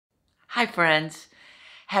Hi, friends.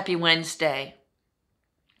 Happy Wednesday.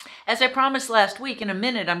 As I promised last week, in a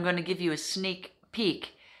minute, I'm going to give you a sneak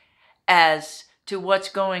peek as to what's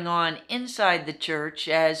going on inside the church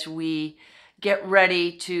as we get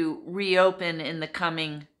ready to reopen in the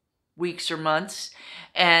coming weeks or months.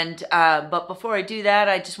 But before I do that,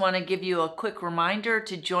 I just want to give you a quick reminder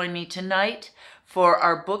to join me tonight for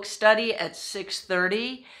our book study at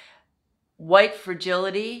 6:30, White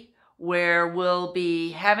Fragility, where we'll be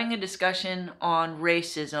having a discussion on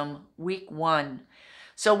racism, week 1.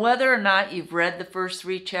 So whether or not you've read the first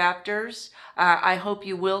 3 chapters, I hope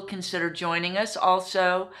you will consider joining us.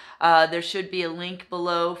 Also, there should be a link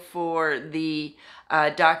below for the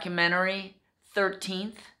documentary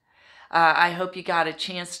 13th. I hope you got a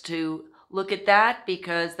chance to look at that,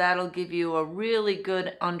 because that'll give you a really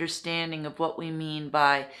good understanding of what we mean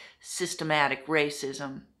by systematic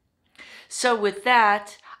racism. So with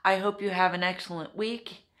that, I hope you have an excellent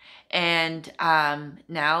week. And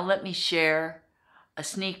now let me share a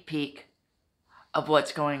sneak peek of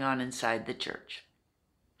what's going on inside the church.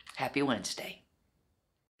 Happy Wednesday.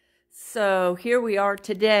 So here we are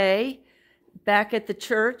today, back at the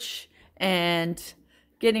church and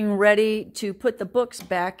getting ready to put the books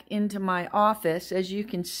back into my office. As you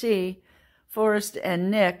can see, Forrest and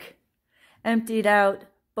Nick emptied out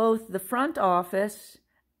both the front office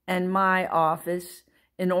and my office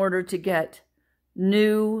in order to get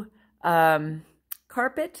new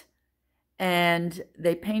carpet, and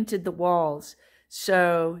they painted the walls.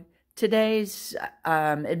 So today's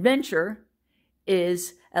adventure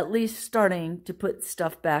is at least starting to put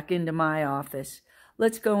stuff back into my office.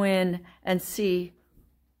 Let's go in and see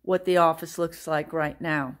what the office looks like right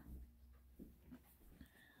now.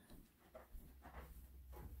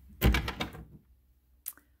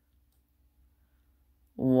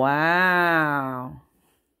 Wow.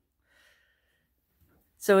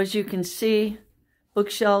 So as you can see,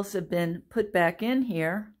 bookshelves have been put back in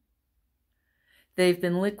here. They've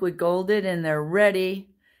been liquid golded and they're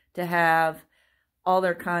ready to have all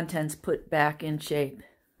their contents put back in shape.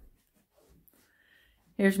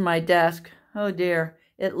 Here's my desk. Oh dear,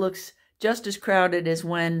 it looks just as crowded as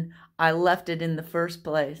when I left it in the first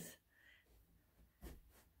place.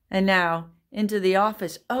 And now into the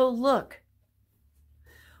office. Oh, look.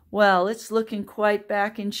 Well, it's looking quite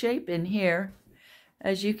back in shape in here.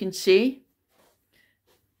 As you can see,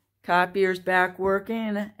 copier's back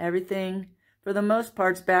working, everything for the most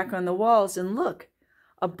part's back on the walls. And look,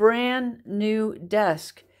 a brand new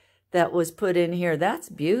desk that was put in here. That's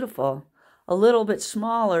beautiful. A little bit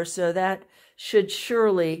smaller, so that should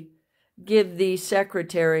surely give the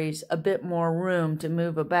secretaries a bit more room to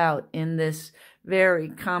move about in this very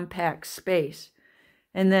compact space.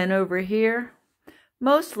 And then over here,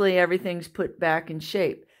 mostly everything's put back in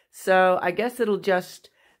shape. So I guess it'll just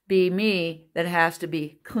be me that has to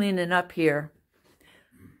be cleaning up here.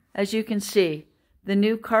 As you can see, the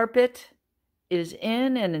new carpet is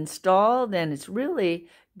in and installed, and it's really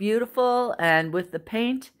beautiful. And with the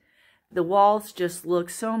paint, the walls just look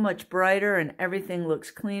so much brighter and everything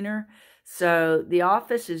looks cleaner. So the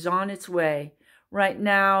office is on its way. Right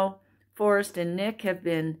now, Forrest and Nick have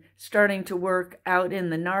been starting to work out in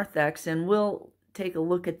the narthex, and we'll take a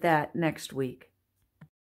look at that next week.